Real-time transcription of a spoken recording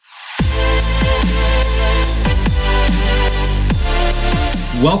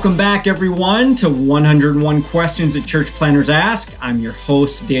Welcome back, everyone, to 101 Questions that Church Planners Ask. I'm your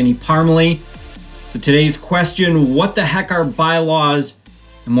host, Danny Parmalee. So today's question, what the heck are bylaws?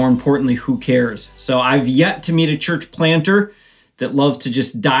 And more importantly, who cares? So I've yet to meet a church planter that loves to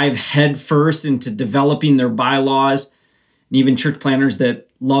just dive headfirst into developing their bylaws, and even church planners that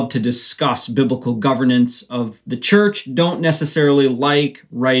love to discuss biblical governance of the church don't necessarily like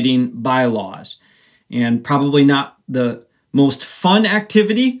writing bylaws, and probably not the most fun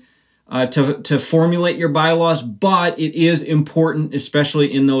activity to formulate your bylaws, but it is important, especially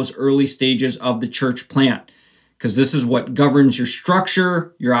in those early stages of the church plant, because this is what governs your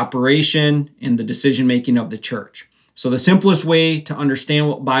structure, your operation, and the decision-making of the church. So the simplest way to understand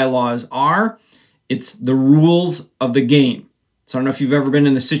what bylaws are, it's the rules of the game. So I don't know if you've ever been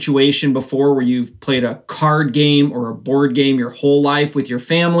in the situation before where you've played a card game or a board game your whole life with your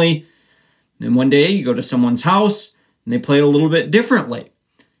family. And one day you go to someone's house and they play it a little bit differently. And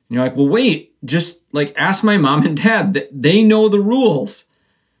you're like, well, wait, just like ask my mom and dad. They know the rules.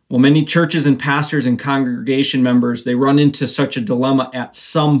 Well, many churches and pastors and congregation members, they run into such a dilemma at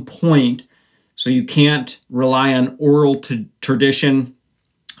some point. So you can't rely on oral tradition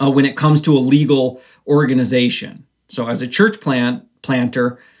when it comes to a legal organization. So as a church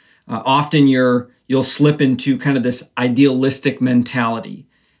planter, often you'll slip into kind of this idealistic mentality,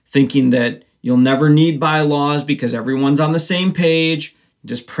 thinking that you'll never need bylaws because everyone's on the same page.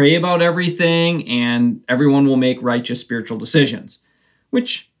 Just pray about everything and everyone will make righteous spiritual decisions,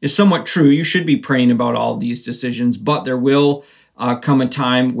 which is somewhat true. You should be praying about all of these decisions, but there will come a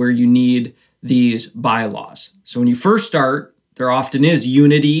time where you need these bylaws. So when you first start, there often is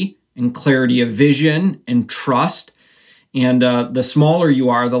unity and clarity of vision and trust. And the smaller you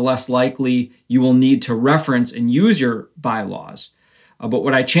are, the less likely you will need to reference and use your bylaws. But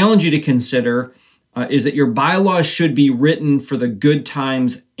what I challenge you to consider is that your bylaws should be written for the good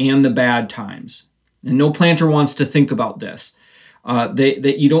times and the bad times. And no planter wants to think about this.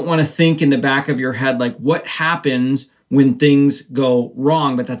 That you don't want to think in the back of your head, like what happens when things go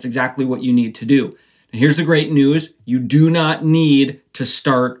wrong, but that's exactly what you need to do. And here's the great news. You do not need to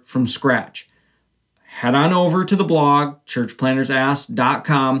start from scratch. Head on over to the blog,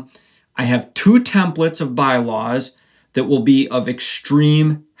 churchplannersask.com. I have 2 templates of bylaws that will be of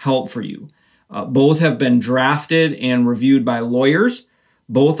extreme help for you. Both have been drafted and reviewed by lawyers.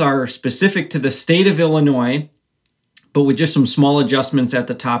 Both are specific to the state of Illinois, but with just some small adjustments at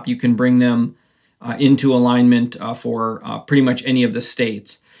the top, you can bring them into alignment for pretty much any of the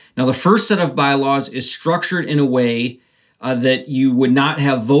states. Now, the first set of bylaws is structured in a way that you would not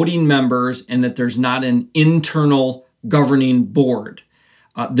have voting members and that there's not an internal governing board.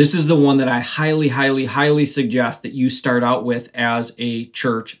 This is the one that I highly suggest that you start out with as a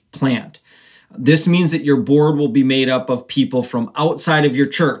church plant. This means that your board will be made up of people from outside of your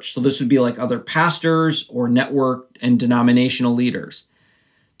church. So this would be like other pastors or network and denominational leaders.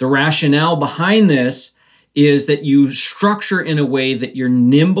 The rationale behind this is that you structure in a way that you're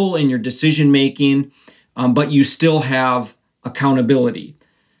nimble in your decision making, but you still have accountability.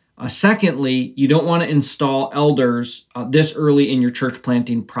 Secondly, you don't want to install elders this early in your church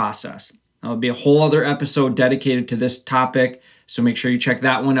planting process. There'll be a whole other episode dedicated to this topic, so make sure you check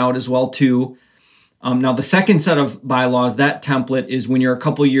that one out as well too. Now, the second set of bylaws, that template, is when you're a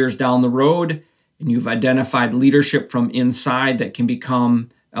couple years down the road and you've identified leadership from inside that can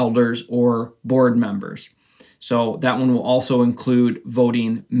become elders or board members. So that one will also include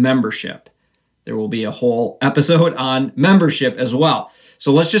voting membership. There will be a whole episode on membership as well.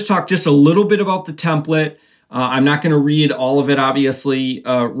 So let's just talk just a little bit about the template. I'm not going to read all of it, obviously,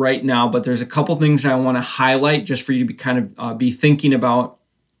 right now, but there's a couple things I want to highlight just for you to be thinking about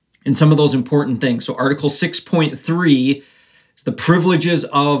and some of those important things. So Article 6.3 is the privileges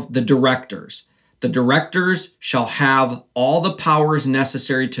of the directors. The directors shall have all the powers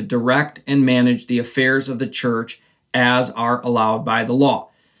necessary to direct and manage the affairs of the church as are allowed by the law.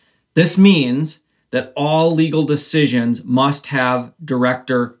 This means that all legal decisions must have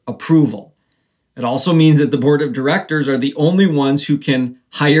director approval. It also means that the board of directors are the only ones who can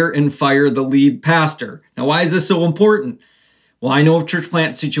hire and fire the lead pastor. Now, why is this so important? Well, I know of church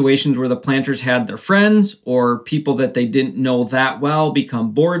plant situations where the planters had their friends or people that they didn't know that well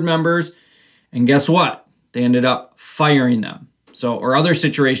become board members. And guess what? They ended up firing them. Or other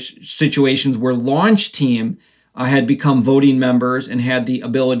situations where launch team had become voting members and had the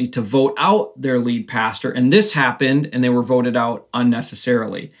ability to vote out their lead pastor. And this happened and they were voted out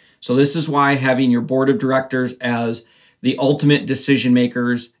unnecessarily. So this is why having your board of directors as the ultimate decision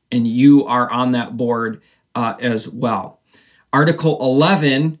makers, and you are on that board as well. Article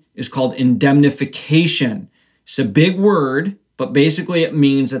 11 is called indemnification. It's a big word, but basically it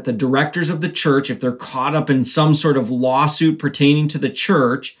means that the directors of the church, if they're caught up in some sort of lawsuit pertaining to the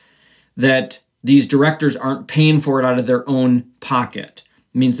church, that these directors aren't paying for it out of their own pocket.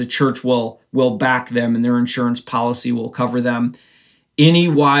 It means the church will back them and their insurance policy will cover them. Any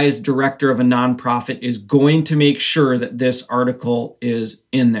wise director of a nonprofit is going to make sure that this article is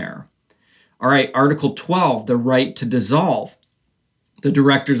in there. All right, Article 12, the right to dissolve. The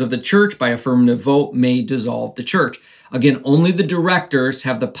directors of the church, by affirmative vote, may dissolve the church. Again, only the directors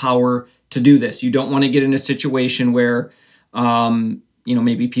have the power to do this. You don't want to get in a situation where,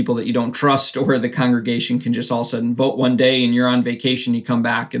 maybe people that you don't trust or the congregation can just all of a sudden vote one day and you're on vacation, you come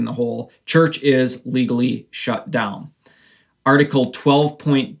back and the whole church is legally shut down. Article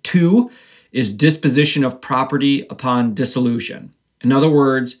 12.2 is disposition of property upon dissolution. In other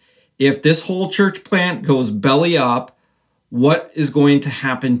words, if this whole church plant goes belly up, what is going to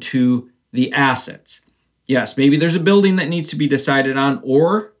happen to the assets? Yes, maybe there's a building that needs to be decided on,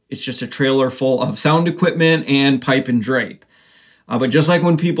 or it's just a trailer full of sound equipment and pipe and drape. But just like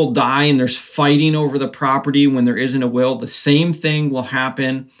when people die and there's fighting over the property when there isn't a will, the same thing will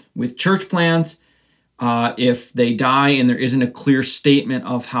happen with church plants if they die and there isn't a clear statement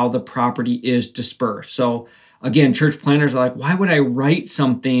of how the property is dispersed. So again, church planners are like, why would I write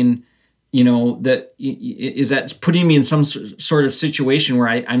something, that is that putting me in some sort of situation where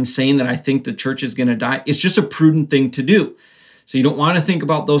I'm saying that I think the church is going to die? It's just a prudent thing to do. So you don't want to think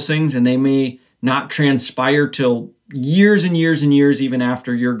about those things, and they may not transpire till years and years and years, even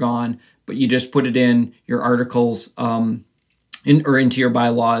after you're gone, but you just put it in your articles into your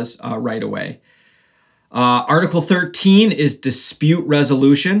bylaws right away. Article 13 is dispute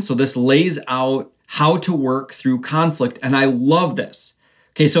resolution. So this lays out how to work through conflict, and I love this.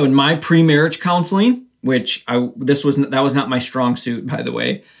 Okay, so in my pre-marriage counseling, which that was not my strong suit, by the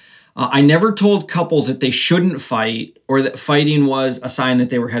way, I never told couples that they shouldn't fight or that fighting was a sign that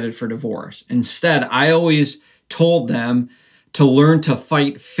they were headed for divorce. Instead, I always told them to learn to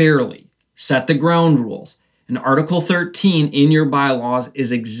fight fairly, set the ground rules. And Article 13 in your bylaws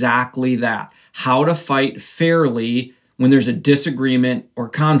is exactly that, how to fight fairly when there's a disagreement or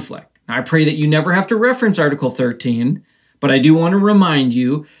conflict. Now, I pray that you never have to reference Article 13, but I do want to remind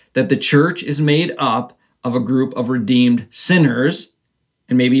you that the church is made up of a group of redeemed sinners,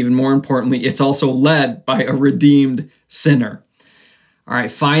 and maybe even more importantly, it's also led by a redeemed sinner. All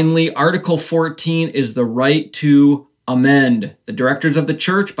right, finally, Article 14 is the right to amend. The directors of the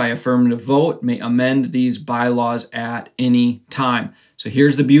church, by affirmative vote, may amend these bylaws at any time. So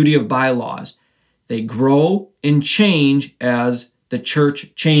here's the beauty of bylaws. They grow and change as the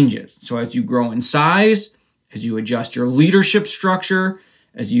church changes. So as you grow in size, as you adjust your leadership structure,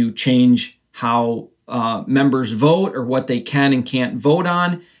 as you change how members vote or what they can and can't vote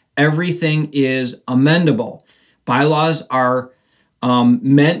on, everything is amendable. Bylaws are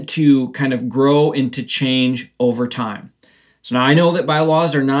meant to kind of grow and to change over time. So now I know that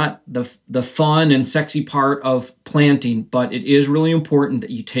bylaws are not the fun and sexy part of planting, but it is really important that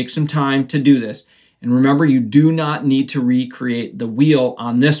you take some time to do this. And remember, you do not need to recreate the wheel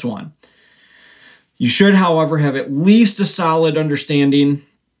on this one. You should, however, have at least a solid understanding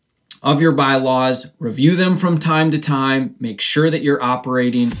of your bylaws, review them from time to time, make sure that you're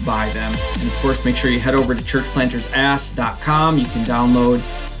operating by them. And of course, make sure you head over to churchplantersask.com. You can download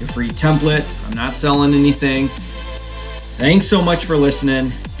your free template. I'm not selling anything. Thanks so much for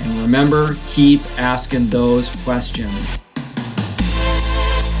listening. And remember, keep asking those questions.